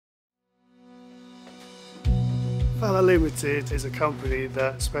Fala Limited is a company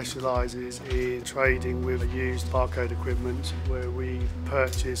that specialises in trading with used barcode equipment where we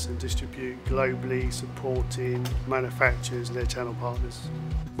purchase and distribute globally, supporting manufacturers and their channel partners.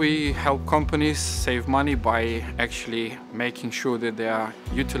 We help companies save money by actually making sure that they are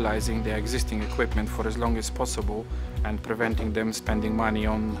utilizing their existing equipment for as long as possible and preventing them spending money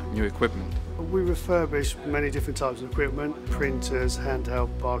on new equipment. We refurbish many different types of equipment: printers, handheld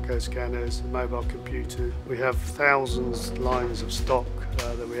barcode scanners, mobile computers. We have thousands lines of stock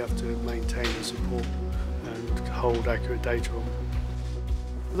that we have to maintain and support and hold accurate data on.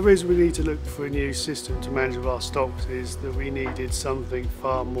 The reason we need to look for a new system to manage our stocks is that we needed something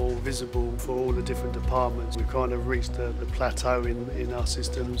far more visible for all the different departments. We've kind of reached the plateau in our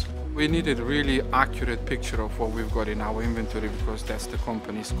systems. We needed a really accurate picture of what we've got in our inventory because that's the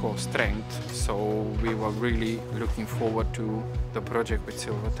company's core strength. So we were really looking forward to the project with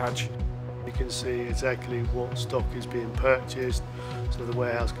Silver Touch. You can see exactly what stock is being purchased, so the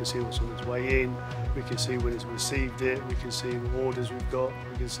warehouse can see what's on its way in, we can see when it's received it, we can see what orders we've got,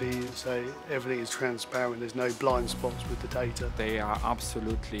 we can see, say, everything is transparent, there's no blind spots with the data. They are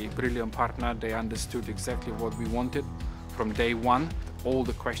absolutely brilliant partner. They understood exactly what we wanted from day one. All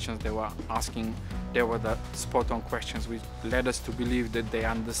the questions they were asking, they were the spot-on questions which led us to believe that they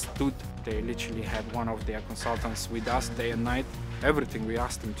understood. They literally had one of their consultants with us day and night. Everything we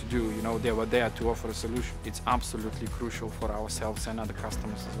asked them to do, they were there to offer a solution. It's absolutely crucial for ourselves and other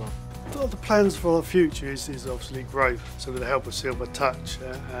customers as well. The plans for the future is obviously growth. So with the help of Silver Touch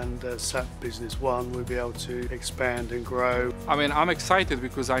and SAP Business One, we'll be able to expand and grow. I mean, I'm excited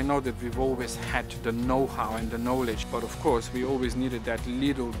because I know that we've always had the know-how and the knowledge, but of course we always needed that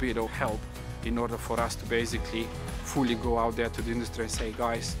little bit of help in order for us to basically fully go out there to the industry and say,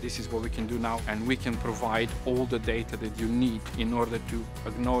 guys, this is what we can do now, and we can provide all the data that you need in order to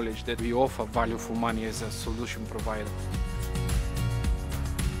acknowledge that we offer value for money as a solution provider.